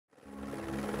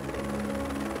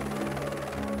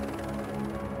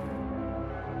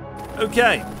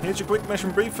Okay, here's your quick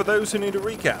mission brief for those who need a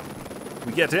recap.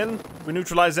 We get in, we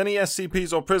neutralize any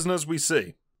SCPs or prisoners we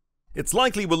see. It's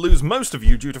likely we'll lose most of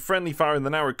you due to friendly fire in the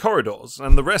narrow corridors,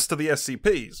 and the rest of the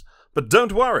SCPs. But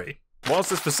don't worry, whilst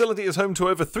this facility is home to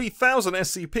over 3,000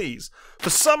 SCPs, for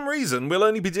some reason we'll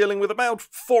only be dealing with about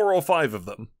 4 or 5 of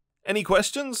them. Any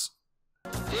questions?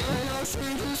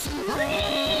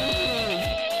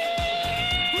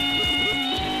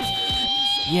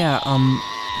 Yeah,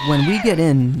 when we get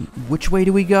in, which way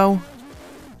do we go?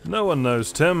 No one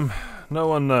knows, Tim. No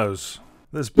one knows.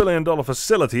 This billion-dollar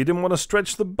facility didn't want to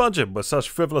stretch the budget with such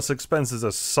frivolous expenses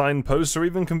as signposts or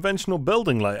even conventional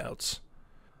building layouts.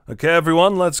 Okay,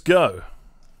 everyone, let's go.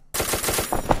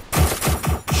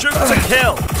 Shoot to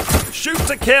kill! Shoot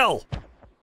to kill!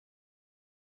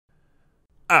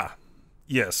 Ah,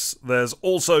 yes, there's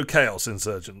also Chaos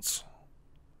Insurgents.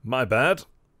 My bad.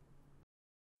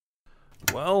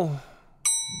 Well,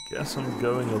 guess I'm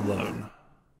going alone.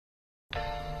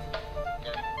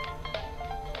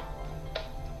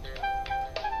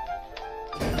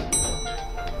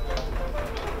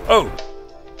 Oh!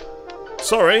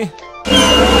 Sorry.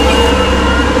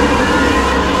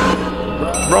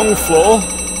 Wrong floor.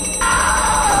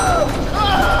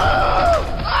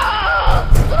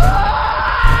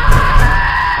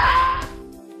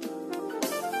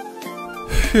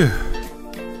 Phew.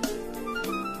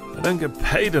 I don't get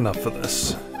paid enough for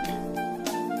this.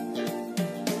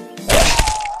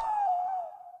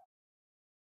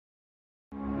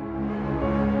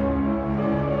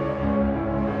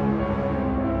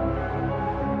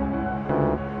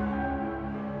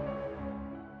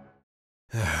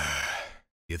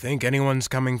 You think anyone's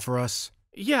coming for us?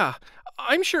 Yeah,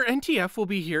 I'm sure NTF will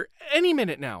be here any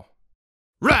minute now.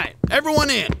 Right, everyone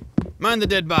in. Mind the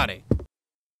dead body.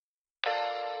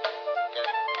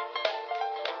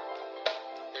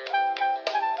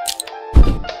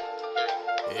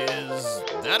 Is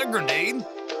that a grenade?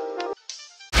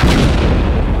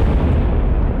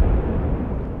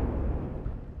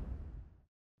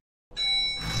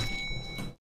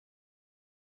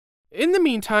 In the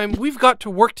meantime, we've got to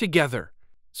work together.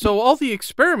 So all the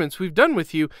experiments we've done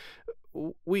with you,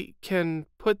 we can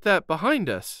put that behind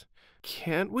us,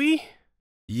 can't we?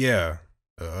 Yeah,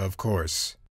 of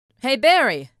course. Hey,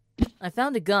 Barry! I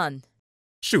found a gun.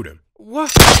 Shoot him.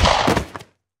 What?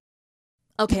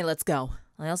 Okay, let's go.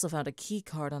 I also found a key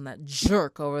card on that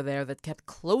jerk over there that kept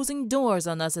closing doors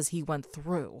on us as he went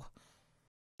through.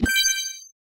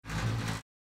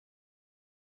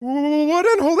 What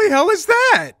in holy hell is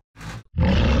that?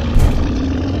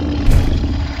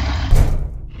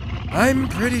 I'm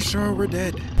pretty sure we're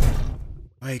dead.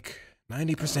 Like,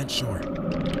 90% sure.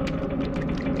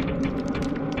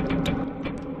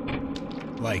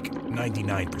 Like,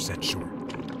 99% sure.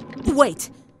 Wait!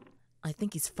 I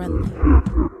think he's friendly.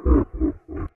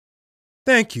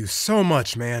 Thank you so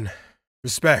much, man.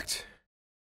 Respect.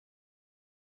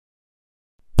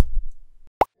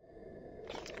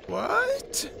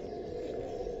 What?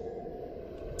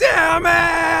 Damn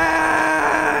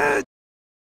it!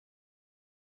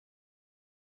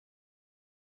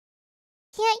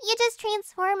 Can't you just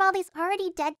transform all these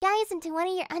already dead guys into one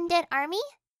of your undead army?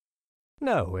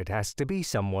 No, it has to be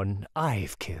someone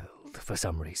I've killed for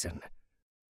some reason.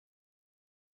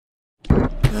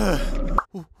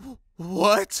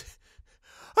 What?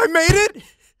 I made it!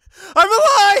 I'm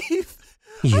alive!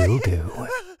 You'll do.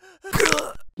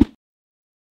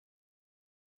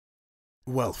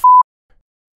 Well,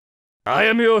 I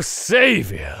am your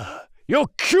savior, your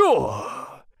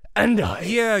cure, and I...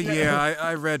 Yeah,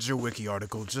 I read your wiki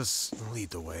article. Just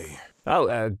lead the way.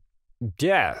 Oh,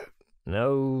 yeah,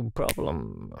 no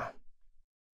problem.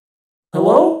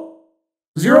 Hello?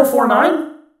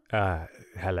 049?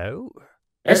 Hello?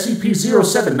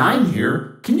 SCP-079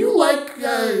 here. Can you,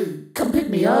 come pick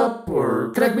me up or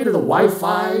connect me to the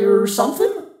Wi-Fi or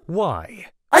something? Why?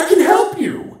 I can help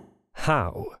you!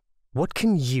 How? What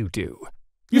can you do?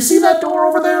 You see that door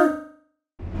over there?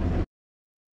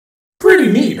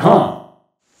 Pretty neat, huh?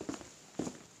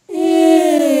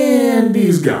 And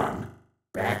he's gone.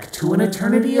 Back to an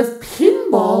eternity of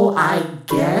pinball, I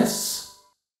guess.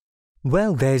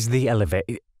 Well, there's the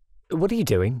elevator. What are you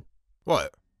doing?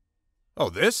 What? Oh,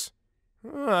 this?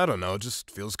 I don't know, it just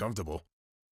feels comfortable.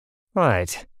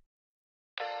 Right.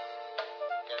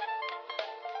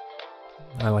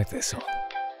 I like this song.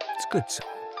 It's a good song.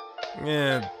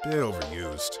 Yeah, a bit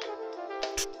overused.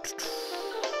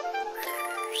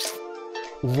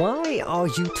 Why are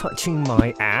you touching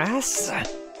my ass?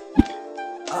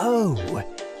 Oh.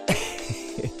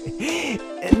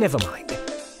 Never mind.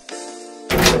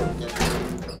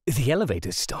 The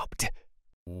elevator stopped.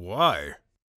 Why?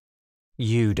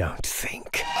 You don't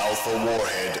think. Alpha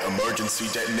Warhead emergency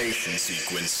detonation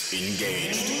sequence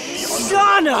engaged.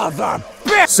 Son of a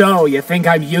bitch! So, you think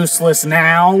I'm useless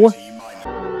now?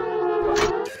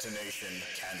 Detonation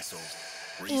cancelled.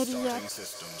 Restarting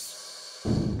systems.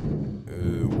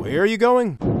 Where are you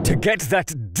going? To get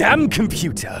that damn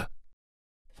computer.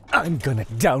 I'm gonna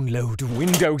download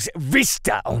Windows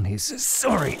Vista on his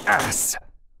sorry ass.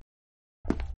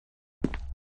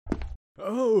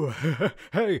 Oh,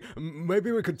 hey,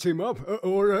 maybe we could team up,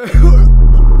 or...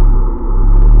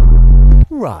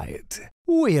 Right.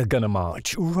 We are gonna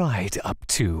march right up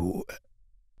to...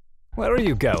 Where are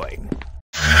you going?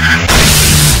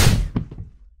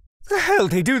 The hell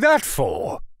did they do that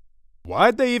for?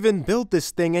 Why'd they even build this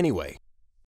thing anyway?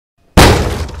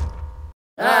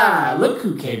 Ah, look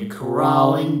who came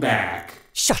crawling back.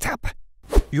 Shut up!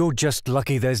 You're just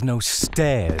lucky there's no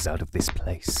stairs out of this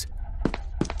place.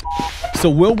 So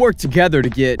we'll work together to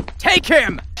get... Take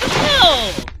him!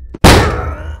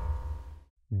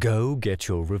 Go get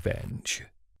your revenge.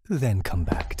 Then come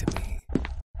back to me.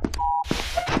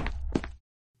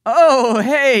 Oh,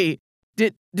 hey!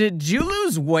 Did you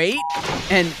lose weight?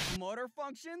 And motor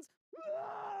functions?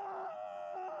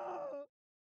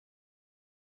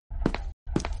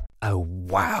 Oh,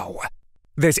 wow.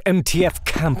 There's MTF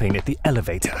camping at the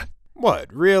elevator.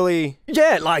 What, really?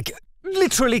 Yeah, like,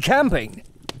 literally camping.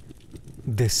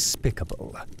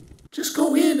 Despicable. Just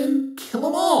go in and kill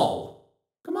them all.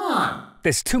 Come on.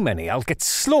 There's too many, I'll get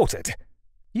slaughtered.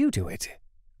 You do it.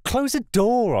 Close a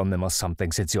door on them or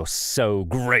something since you're so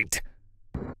great.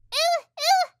 I have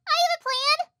a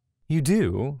plan. You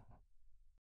do?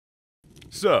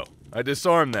 So, I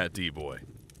disarmed that D-boy.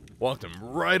 Walked him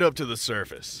right up to the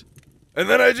surface. And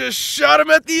then I just shot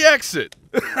him at the exit!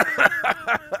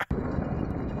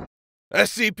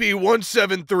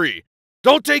 SCP-173.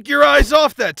 Don't take your eyes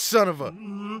off that son of a...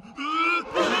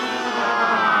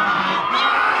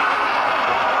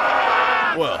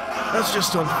 Well, that's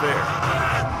just unfair.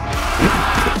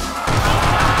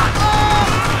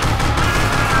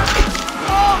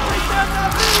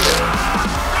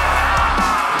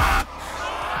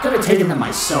 Could have taken them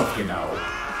myself, you know.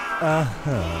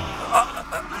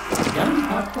 You got any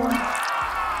popcorn?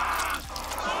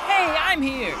 Hey, I'm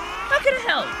here. How can I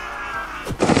help?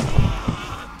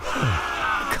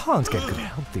 Can't get good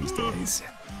help these days.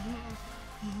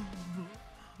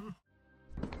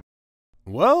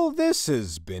 Well, this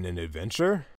has been an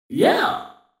adventure.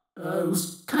 Yeah. It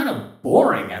was kind of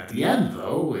boring at the end,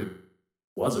 though. It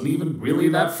wasn't even really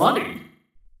that funny.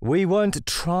 We weren't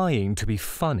trying to be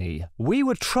funny. We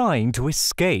were trying to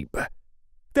escape.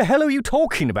 The hell are you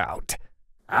talking about?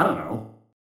 I don't know.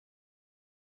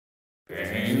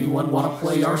 Anyone want to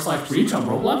play r/Breach on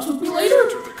Roblox with me later?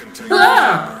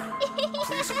 Ah!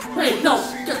 Hey, no,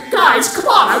 guys, come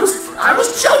on! I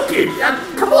was joking.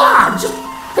 Come on, just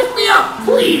pick me up,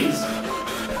 please,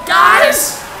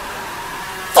 guys.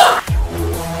 Fuck!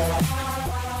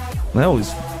 That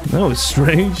was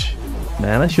strange.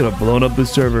 Man, I should have blown up the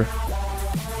server.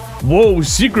 Whoa,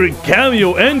 secret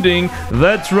cameo ending?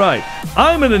 That's right.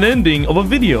 I'm in an ending of a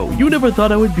video you never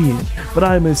thought I would be in, but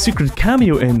I'm a secret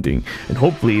cameo ending, and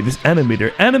hopefully this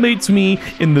animator animates me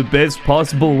in the best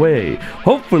possible way.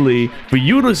 Hopefully for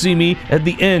you to see me at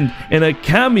the end in a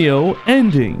cameo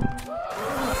ending.